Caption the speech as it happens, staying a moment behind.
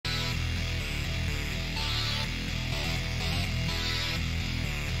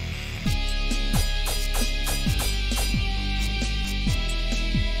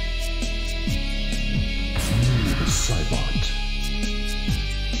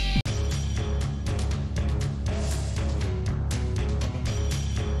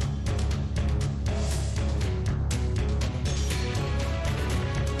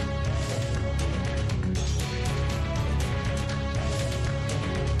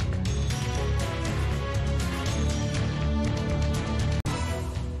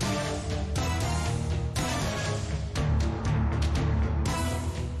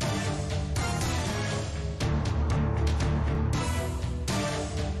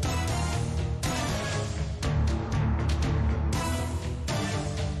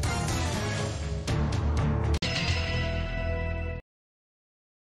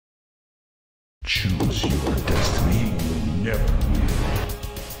Choose your destiny. You never will.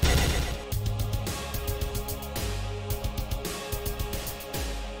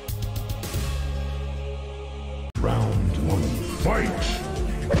 Round one, fight!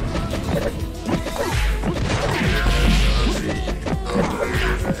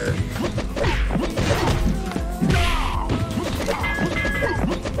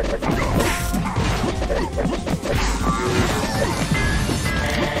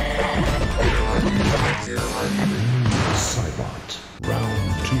 Saibot.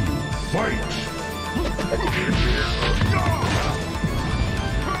 Round two, fight!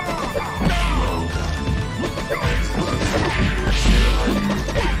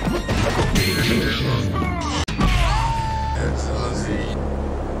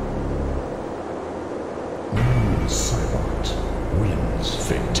 Saibot wins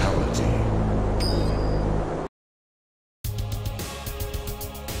fatality.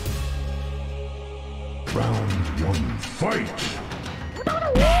 Round one, fight!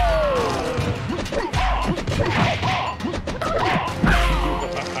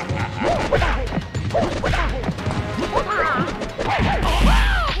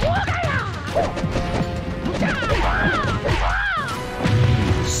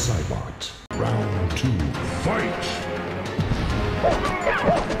 Saibot. Round two, fight!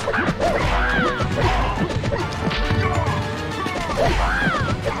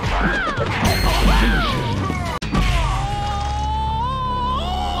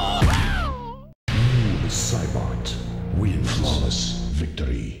 Saibot wins flawless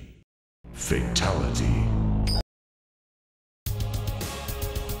victory. Fatality.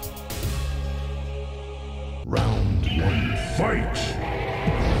 Round one, fight!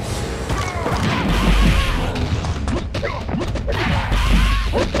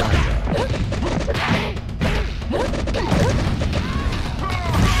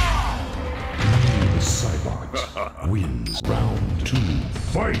 Saibot wins. Round two,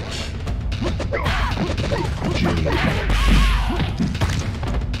 fight!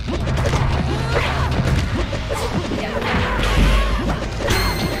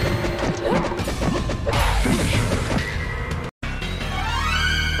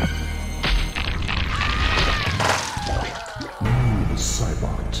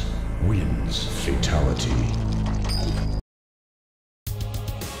 Saibot wins fatality.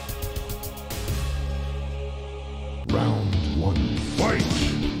 Round one, fight!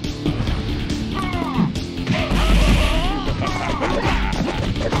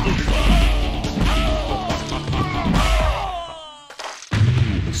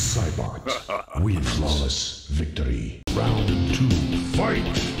 Saibot wins flawless victory. Round two,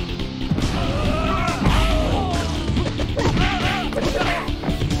 fight!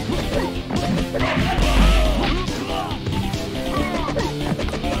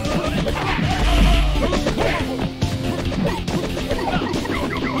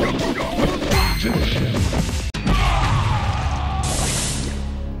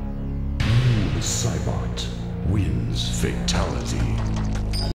 Saibot wins fatality.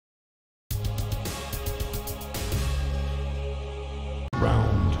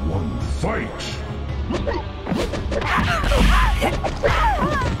 Round one, fight!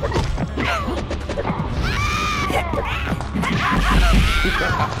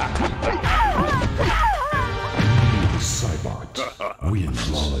 Saibot wins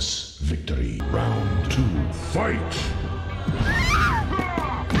flawless victory. Round two, fight!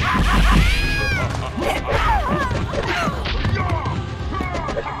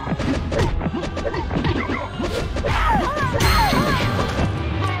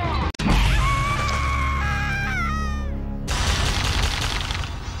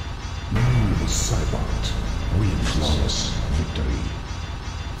 Saibot wins flawless victory.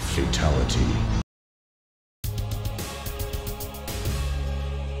 Fatality.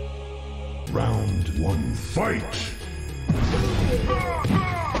 Round one, fight!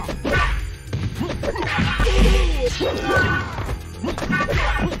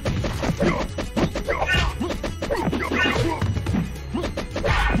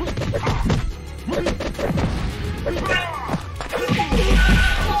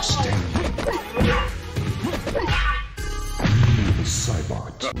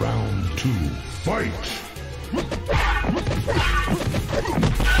 Saibot. Round two, fight!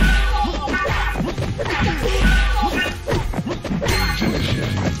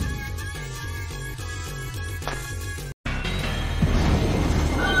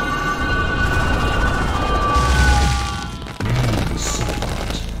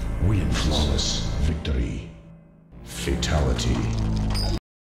 Saibot wins flawless victory. Fatality.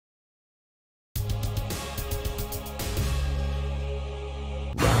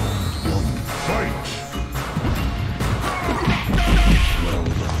 Fight!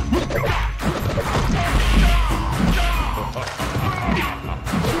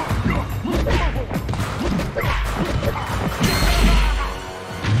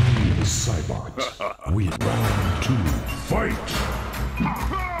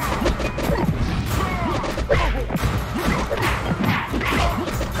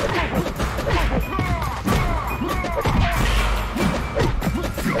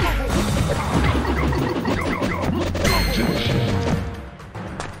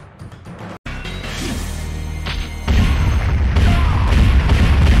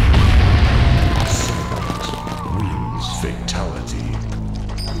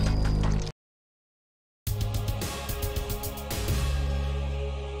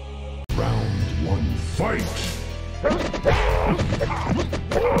 fight!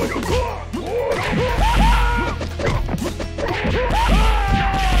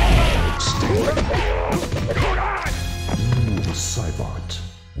 Noob saibot.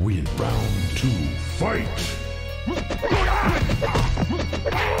 Win. Round 2, fight!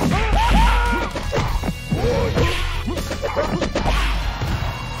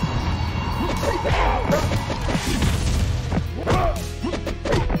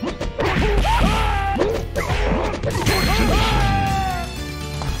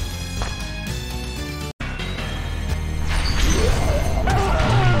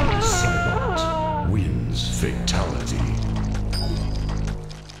 Saibot wins fatality.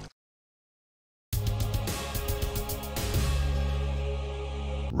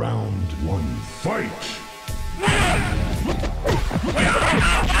 Round 1, fight!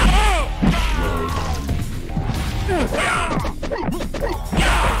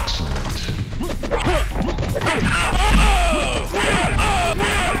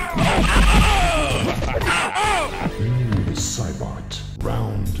 Noob saibot.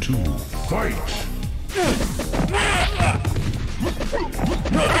 Round 2, fight!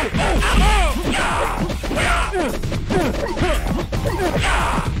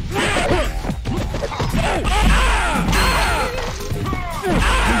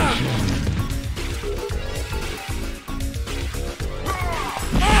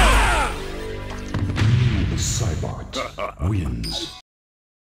 Noob saibot wins.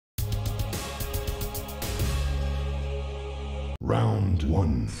 Round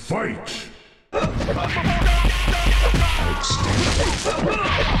 1, fight!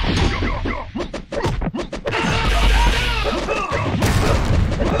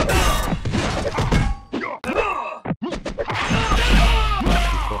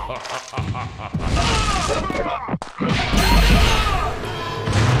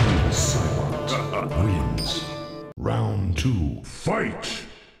 Saibot wins. Round 2, fight!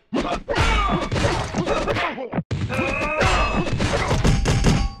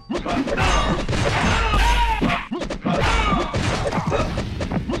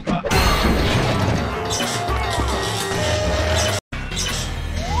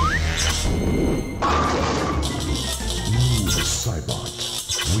 Noob saibot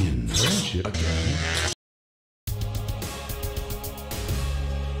wins. Friendship again.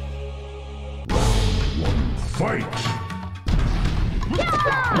 Round 1, fight!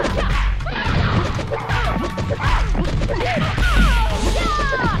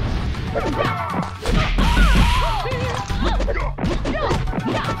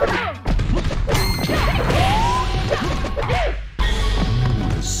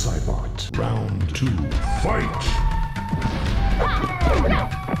 Noob saibot. Round 2, fight!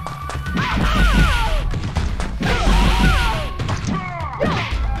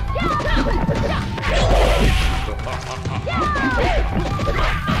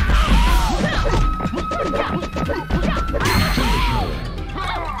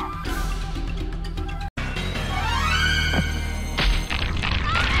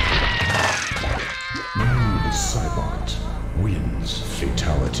 Noob saibot wins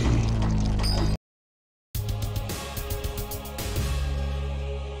fatality.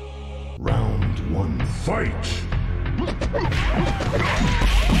 Round 1, fight!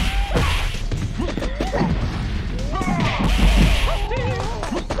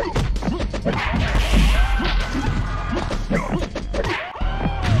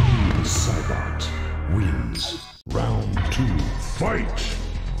 Noob saibot wins. Round 2, fight!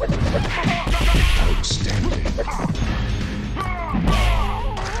 Outstanding.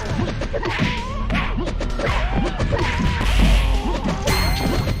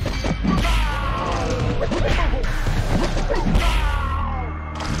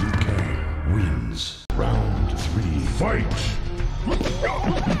 UK wins. Round 3, fight!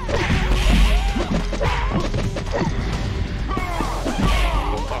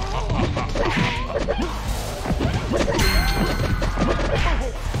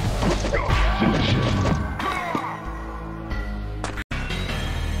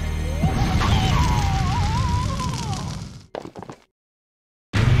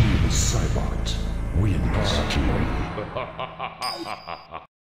 Saibot wins.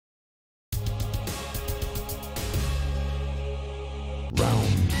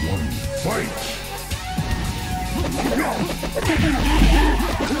 Round 1, fight!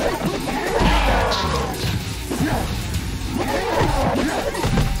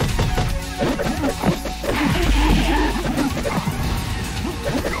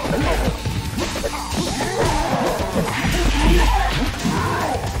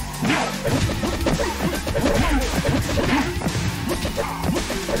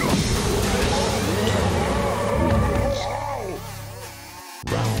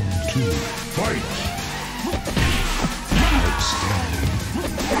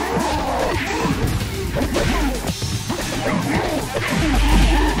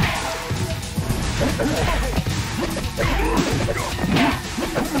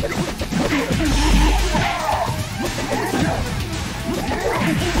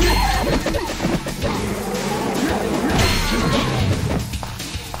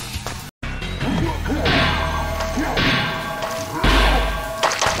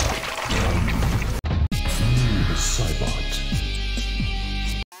 Saibot.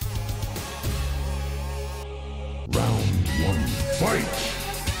 Round one, fight!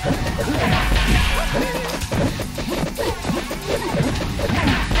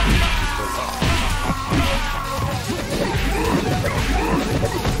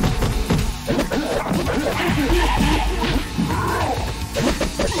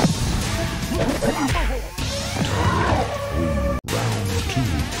 Round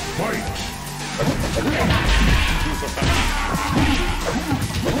two, fight!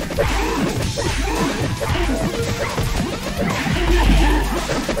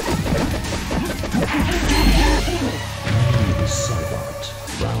 Saibot.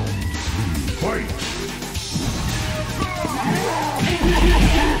 Round three, fight!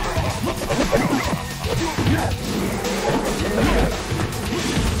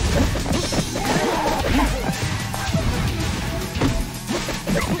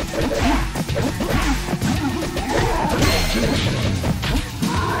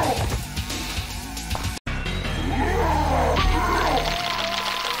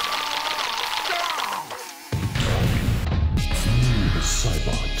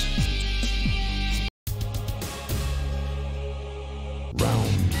 Saibot.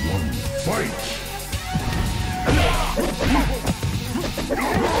 Round one, fight!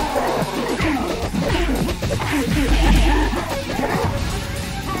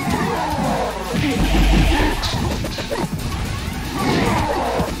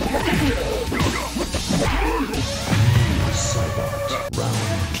 Saibot.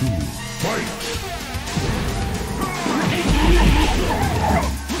 Round two, fight!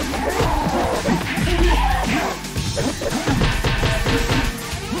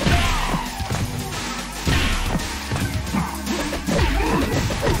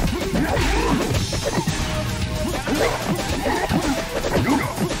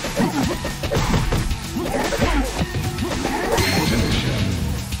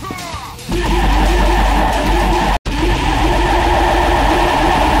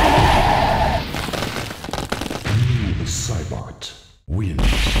 Saibot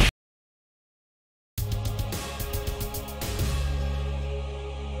wins.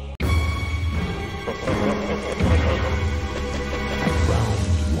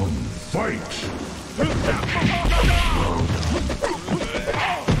 Round one, fight!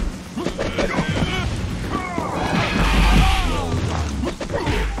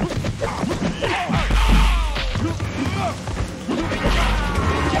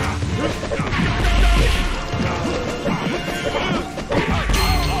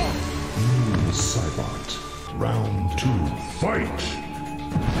 Saibot. Round two, fight!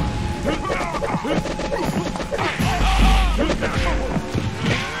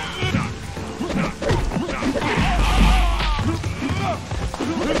 Saibot wins.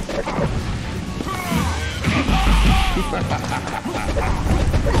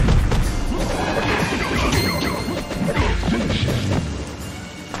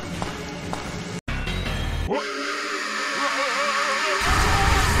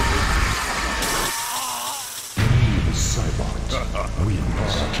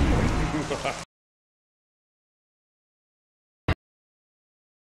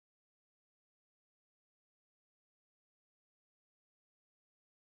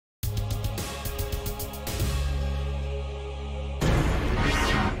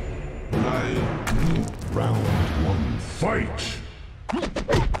 Round one, fight!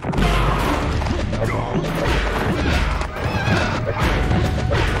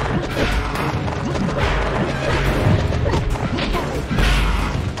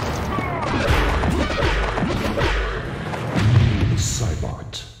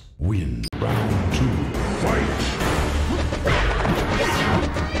 Saibot win. Round two, fight!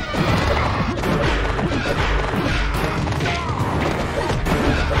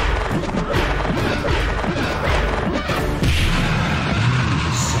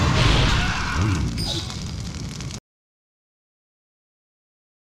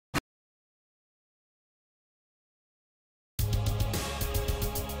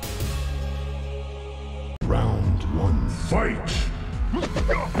 Round one, fight!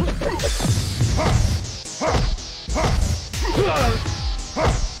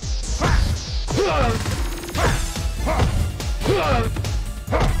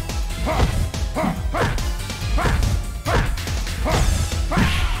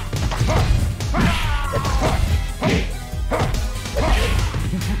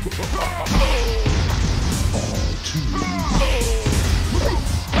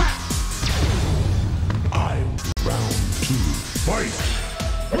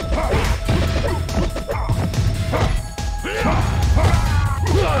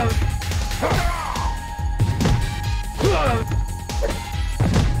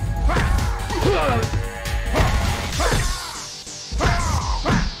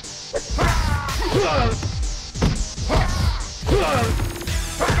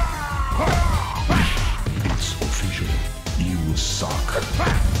 It's official. You suck.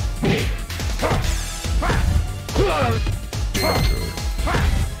 Danger.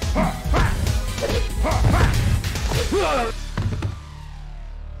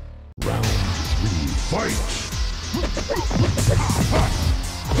 Round 3, fight!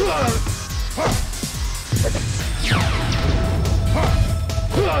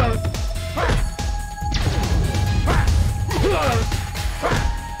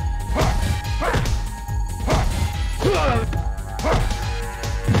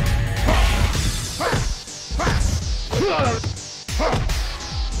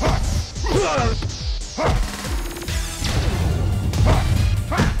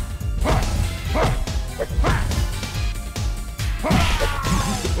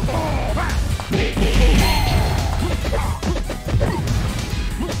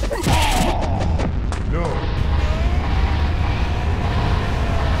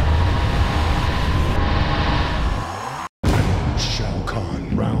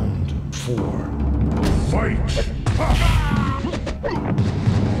 Round 4. Fight!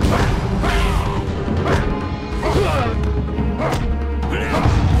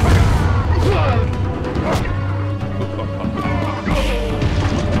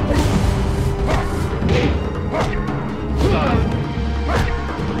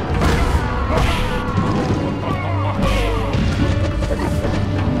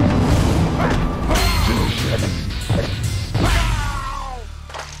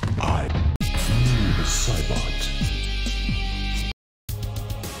 Saibot.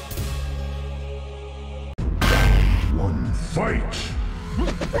 Round 1, fight!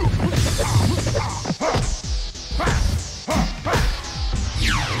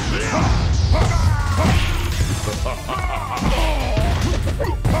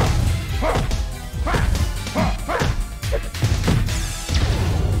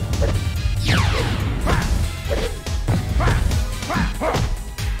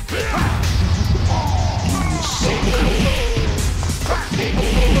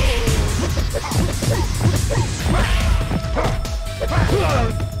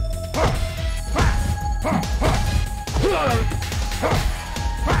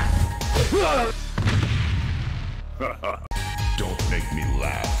 Don't make me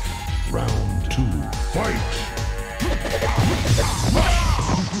laugh. Round 2, fight!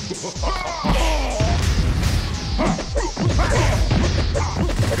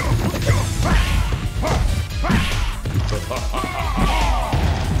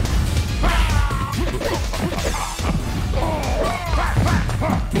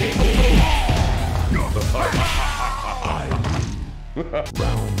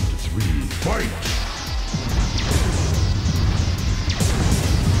 Round 3, fight!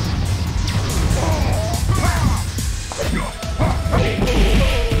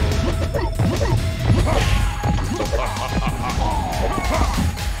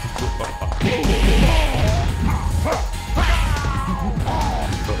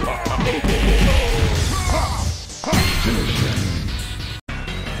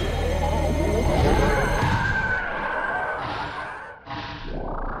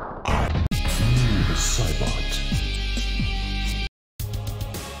 Saibot.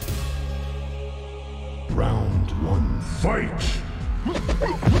 Round 1, fight!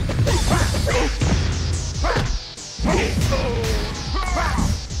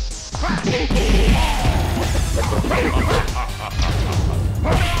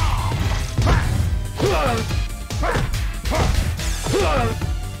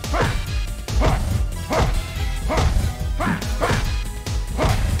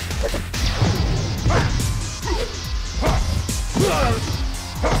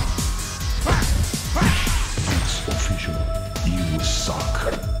 It's official. You suck.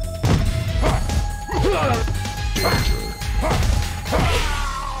 Danger.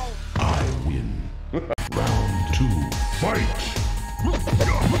 I win. Round 2, fight!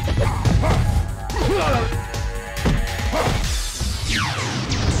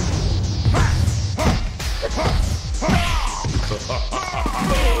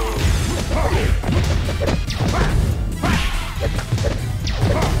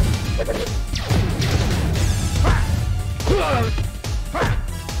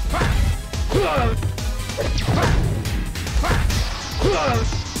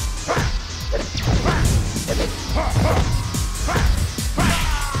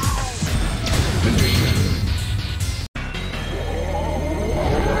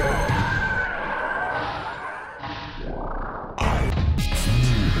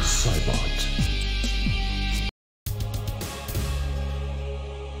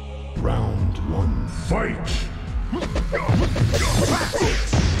 Round one, fight!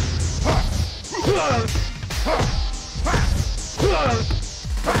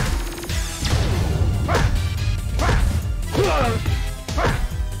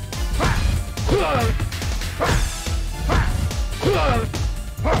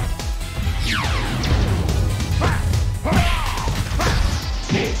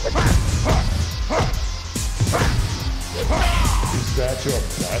 Is that your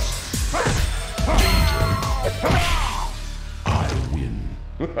best? I win.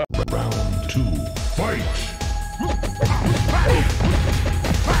 Round two, fight!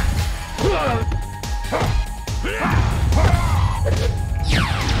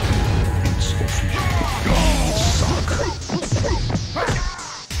 It's official. You suck.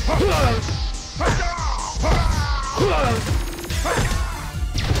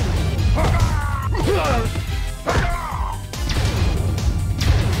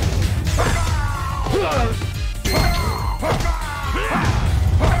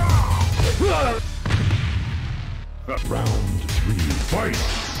 Round three, fight!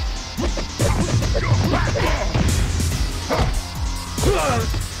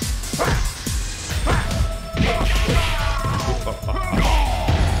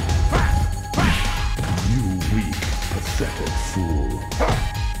 You weak, pathetic fool.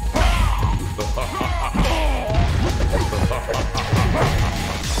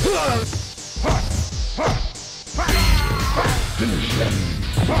 Finish him.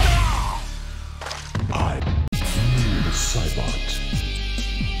 I noob saibot.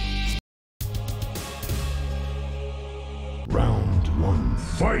 Round one,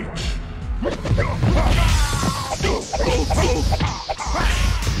 fight!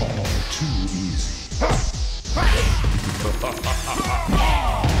 All too easy.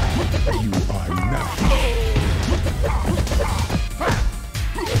 You are nothing.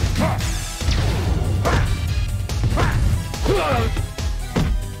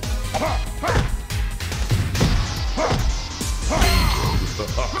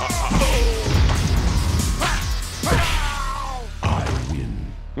 I win.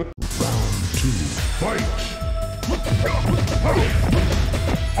 Round two, fight!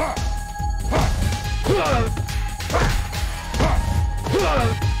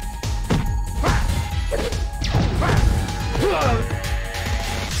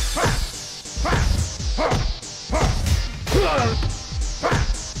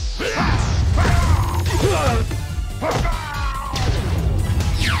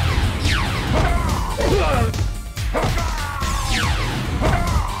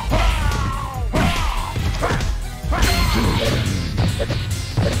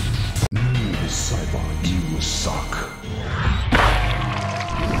 Noob saibot, you suck.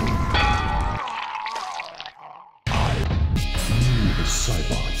 Noob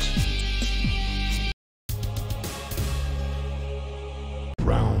saibot.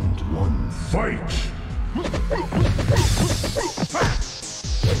 Round one, fight!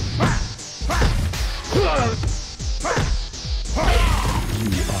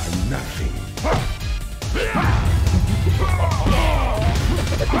 You are nothing.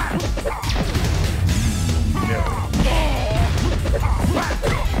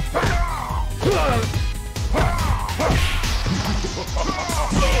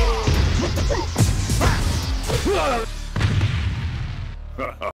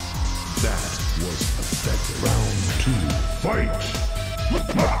 That was effective. Round two, fight!